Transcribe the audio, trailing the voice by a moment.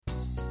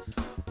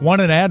Want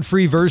an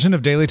ad-free version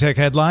of Daily Tech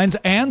Headlines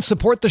and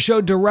support the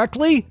show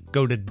directly?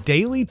 Go to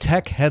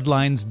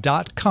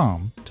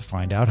dailytechheadlines.com to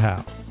find out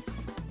how.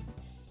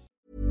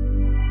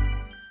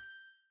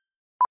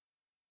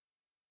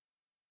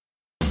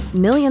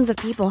 Millions of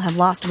people have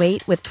lost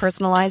weight with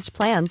personalized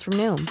plans from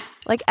Noom.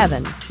 Like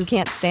Evan, who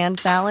can't stand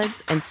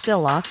salads and still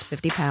lost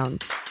 50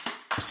 pounds.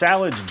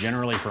 Salads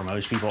generally for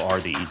most people are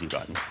the easy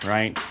button,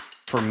 right?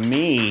 For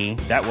me,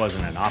 that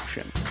wasn't an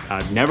option.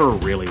 I never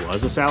really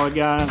was a salad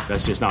guy.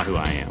 That's just not who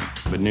I am.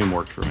 But Noom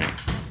worked for me.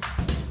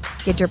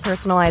 Get your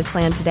personalized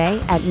plan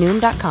today at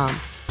Noom.com.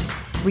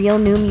 Real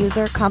Noom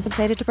user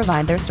compensated to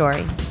provide their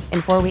story.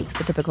 In 4 weeks,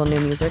 the typical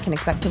Noom user can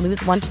expect to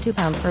lose 1 to 2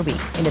 pounds per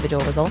week.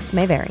 Individual results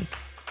may vary.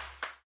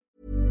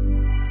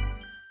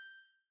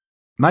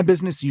 My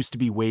business used to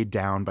be weighed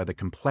down by the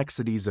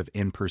complexities of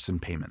in-person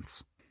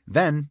payments.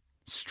 Then,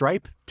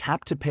 Stripe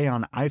Tap to Pay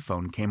on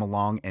iPhone came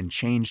along and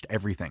changed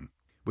everything.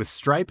 With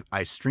Stripe,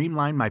 I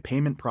streamlined my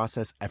payment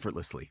process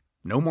effortlessly.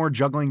 No more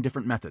juggling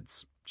different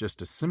methods.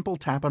 Just a simple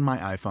tap on my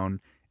iPhone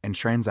and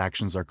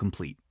transactions are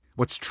complete.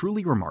 What's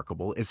truly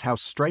remarkable is how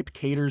Stripe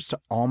caters to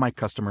all my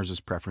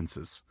customers'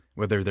 preferences.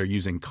 Whether they're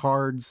using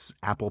cards,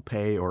 Apple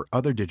Pay, or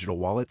other digital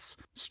wallets,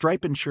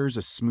 Stripe ensures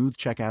a smooth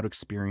checkout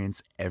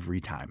experience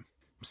every time.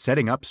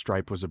 Setting up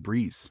Stripe was a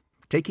breeze,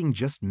 taking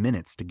just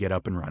minutes to get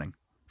up and running.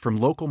 From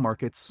local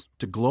markets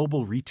to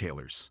global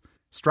retailers,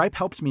 Stripe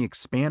helped me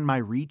expand my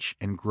reach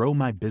and grow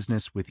my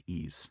business with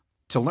ease.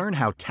 To learn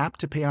how Tap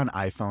to Pay on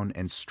iPhone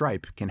and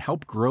Stripe can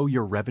help grow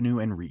your revenue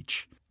and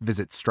reach,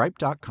 visit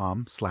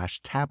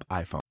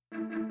stripe.com/tapiphone.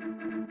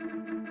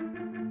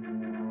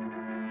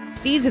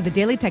 These are the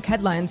Daily Tech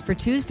Headlines for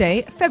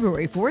Tuesday,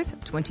 February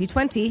 4th,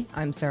 2020.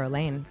 I'm Sarah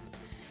Lane.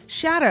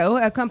 Shadow,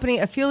 a company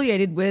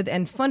affiliated with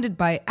and funded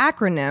by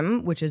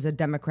Acronym, which is a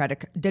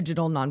Democratic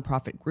digital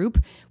nonprofit group,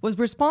 was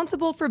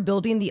responsible for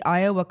building the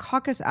Iowa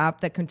caucus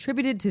app that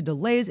contributed to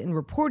delays in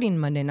reporting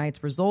Monday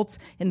night's results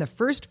in the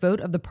first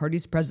vote of the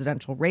party's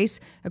presidential race,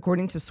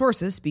 according to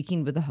sources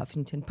speaking with the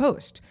Huffington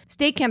Post.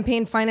 State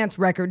campaign finance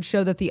records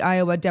show that the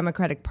Iowa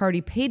Democratic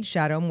Party paid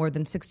Shadow more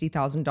than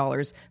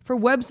 $60,000 for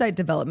website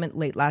development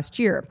late last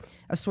year.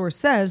 A source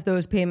says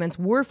those payments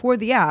were for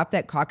the app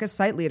that caucus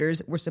site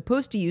leaders were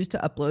supposed to use to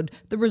upload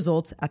the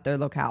results at their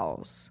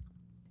locales.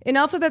 In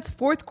Alphabet's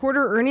fourth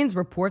quarter earnings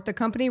report, the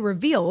company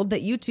revealed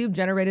that YouTube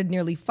generated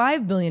nearly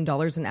 $5 billion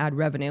in ad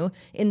revenue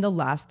in the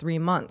last 3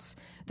 months.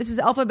 This is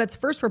Alphabet's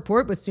first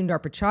report with Sundar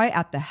Pichai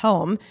at the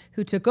helm,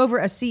 who took over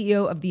as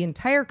CEO of the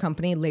entire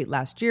company late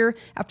last year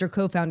after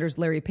co-founders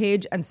Larry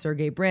Page and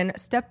Sergey Brin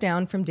stepped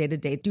down from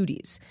day-to-day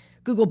duties.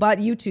 Google bought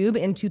YouTube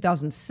in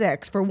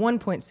 2006 for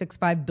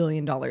 $1.65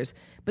 billion,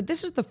 but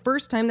this is the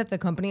first time that the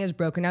company has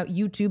broken out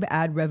YouTube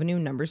ad revenue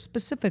numbers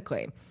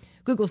specifically.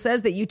 Google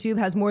says that YouTube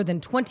has more than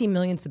 20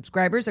 million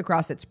subscribers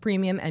across its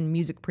premium and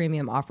music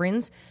premium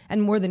offerings,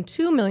 and more than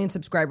 2 million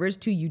subscribers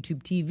to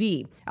YouTube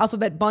TV.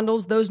 Alphabet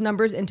bundles those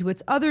numbers into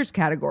its others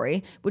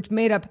category, which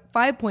made up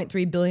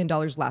 $5.3 billion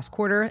last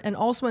quarter and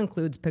also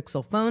includes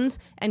Pixel phones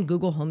and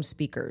Google Home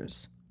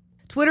speakers.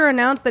 Twitter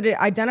announced that it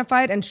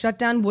identified and shut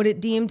down what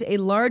it deemed a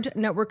large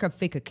network of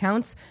fake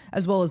accounts,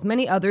 as well as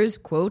many others,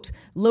 quote,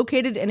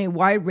 located in a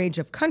wide range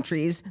of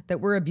countries that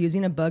were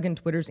abusing a bug in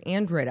Twitter's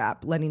Android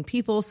app, letting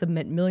people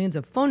submit millions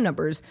of phone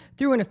numbers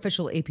through an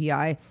official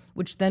API,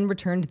 which then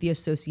returned the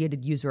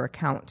associated user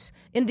account.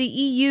 In the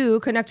EU,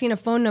 connecting a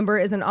phone number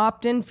is an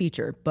opt-in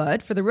feature,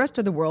 but for the rest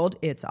of the world,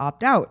 it's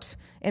opt-out.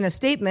 In a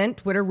statement,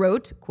 Twitter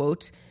wrote,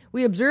 quote,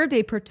 we observed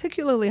a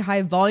particularly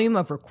high volume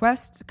of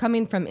requests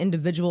coming from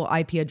individual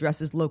IP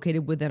addresses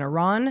located within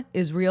Iran,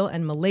 Israel,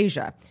 and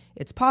Malaysia.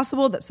 It's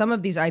possible that some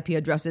of these IP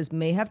addresses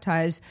may have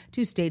ties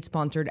to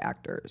state-sponsored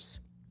actors.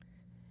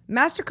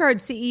 MasterCard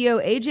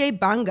CEO Ajay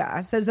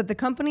Banga says that the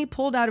company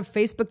pulled out of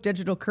Facebook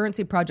digital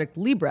currency project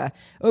Libra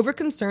over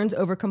concerns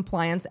over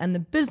compliance and the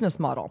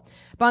business model.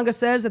 Banga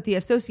says that the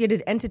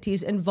associated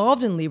entities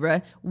involved in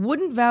Libra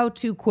wouldn't vow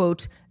to,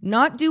 quote,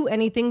 not do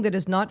anything that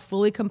is not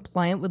fully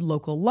compliant with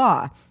local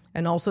law,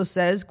 and also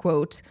says,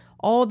 quote,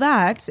 all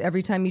that,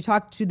 every time you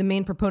talk to the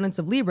main proponents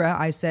of Libra,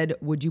 I said,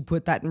 would you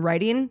put that in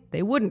writing?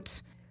 They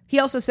wouldn't. He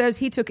also says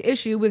he took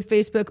issue with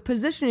Facebook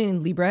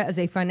positioning Libra as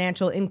a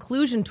financial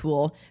inclusion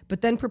tool,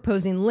 but then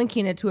proposing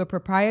linking it to a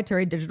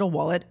proprietary digital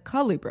wallet,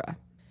 Calibra.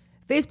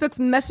 Facebook's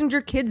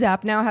Messenger Kids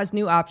app now has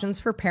new options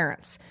for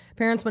parents.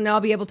 Parents will now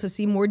be able to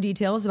see more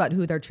details about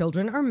who their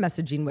children are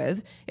messaging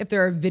with, if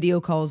there are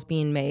video calls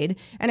being made,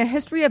 and a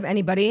history of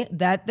anybody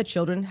that the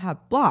children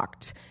have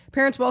blocked.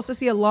 Parents will also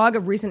see a log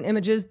of recent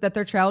images that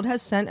their child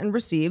has sent and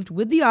received,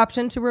 with the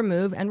option to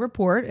remove and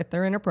report if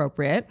they're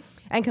inappropriate,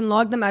 and can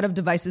log them out of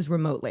devices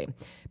remotely.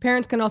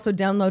 Parents can also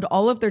download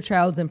all of their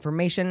child's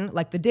information,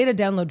 like the data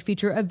download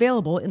feature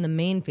available in the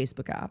main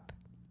Facebook app.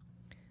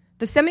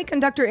 The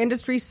semiconductor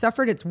industry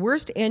suffered its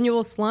worst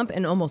annual slump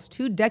in almost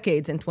 2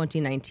 decades in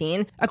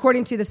 2019,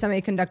 according to the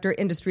Semiconductor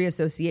Industry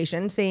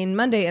Association, saying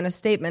Monday in a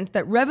statement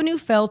that revenue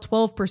fell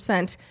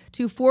 12%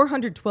 to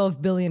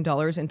 $412 billion in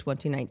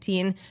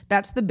 2019.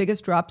 That's the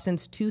biggest drop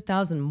since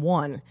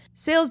 2001.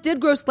 Sales did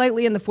grow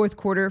slightly in the fourth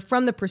quarter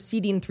from the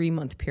preceding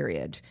 3-month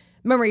period.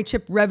 Memory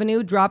chip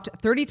revenue dropped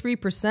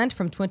 33%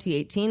 from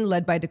 2018,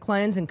 led by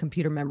declines in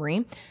computer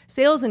memory.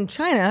 Sales in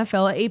China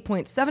fell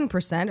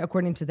 8.7%,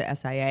 according to the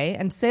SIA,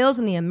 and sales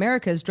in the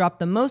Americas dropped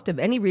the most of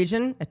any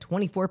region at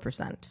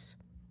 24%.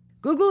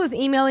 Google is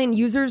emailing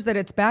users that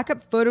its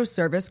backup photo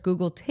service,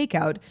 Google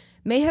Takeout,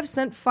 may have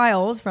sent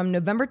files from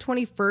November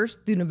 21st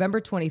through November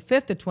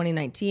 25th of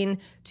 2019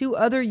 to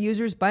other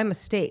users by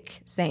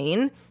mistake,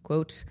 saying,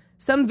 quote,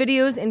 "Some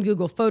videos in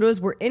Google Photos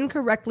were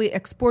incorrectly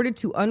exported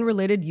to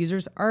unrelated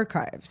users'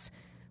 archives."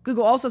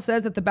 Google also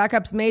says that the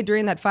backups made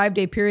during that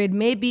 5-day period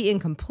may be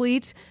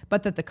incomplete,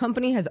 but that the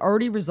company has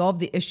already resolved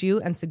the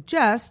issue and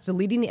suggests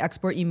deleting the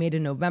export you made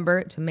in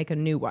November to make a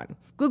new one.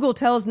 Google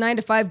tells 9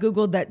 to 5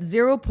 Google that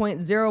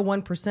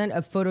 0.01%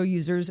 of photo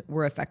users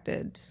were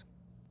affected.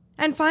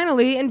 And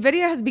finally,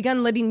 NVIDIA has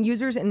begun letting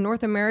users in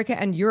North America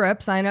and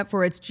Europe sign up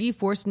for its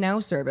GeForce Now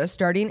service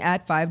starting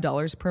at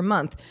 $5 per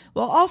month,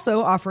 while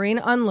also offering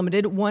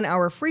unlimited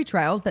 1-hour free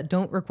trials that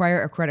don't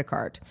require a credit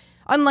card.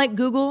 Unlike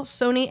Google,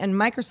 Sony, and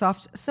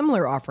Microsoft's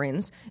similar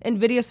offerings,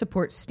 NVIDIA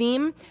supports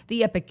Steam,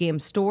 the Epic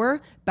Games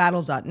Store,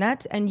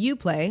 Battle.net, and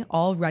Uplay,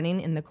 all running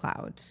in the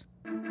cloud.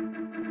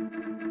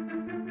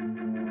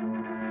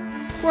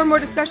 For more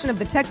discussion of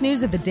the tech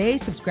news of the day,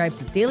 subscribe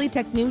to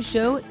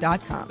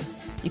dailytechnewsshow.com.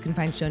 You can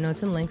find show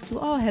notes and links to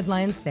all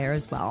headlines there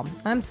as well.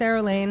 I'm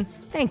Sarah Lane.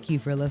 Thank you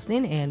for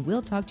listening, and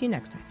we'll talk to you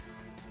next time.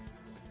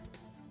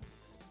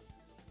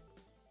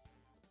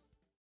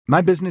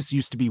 My business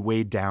used to be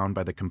weighed down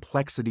by the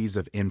complexities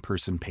of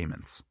in-person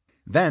payments.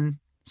 Then,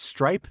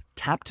 Stripe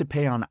Tap to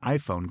Pay on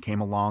iPhone came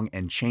along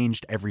and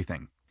changed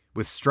everything.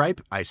 With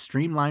Stripe, I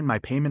streamlined my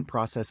payment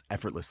process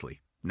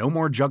effortlessly. No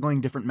more juggling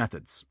different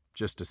methods.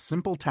 Just a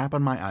simple tap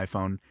on my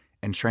iPhone,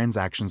 and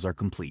transactions are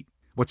complete.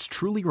 What's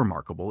truly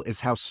remarkable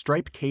is how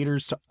Stripe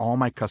caters to all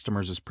my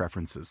customers'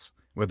 preferences.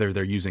 Whether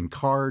they're using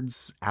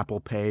cards, Apple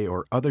Pay,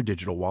 or other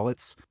digital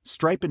wallets,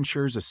 Stripe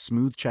ensures a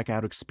smooth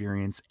checkout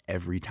experience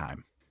every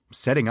time.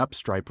 Setting up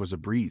Stripe was a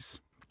breeze,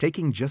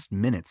 taking just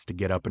minutes to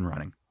get up and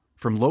running.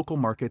 From local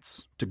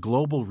markets to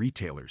global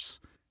retailers,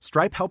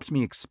 Stripe helped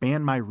me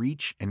expand my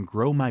reach and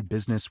grow my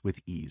business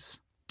with ease.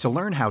 To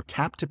learn how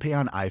Tap to Pay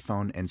on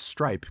iPhone and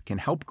Stripe can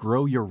help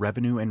grow your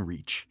revenue and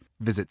reach,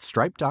 visit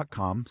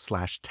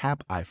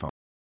stripe.com/tapiphone.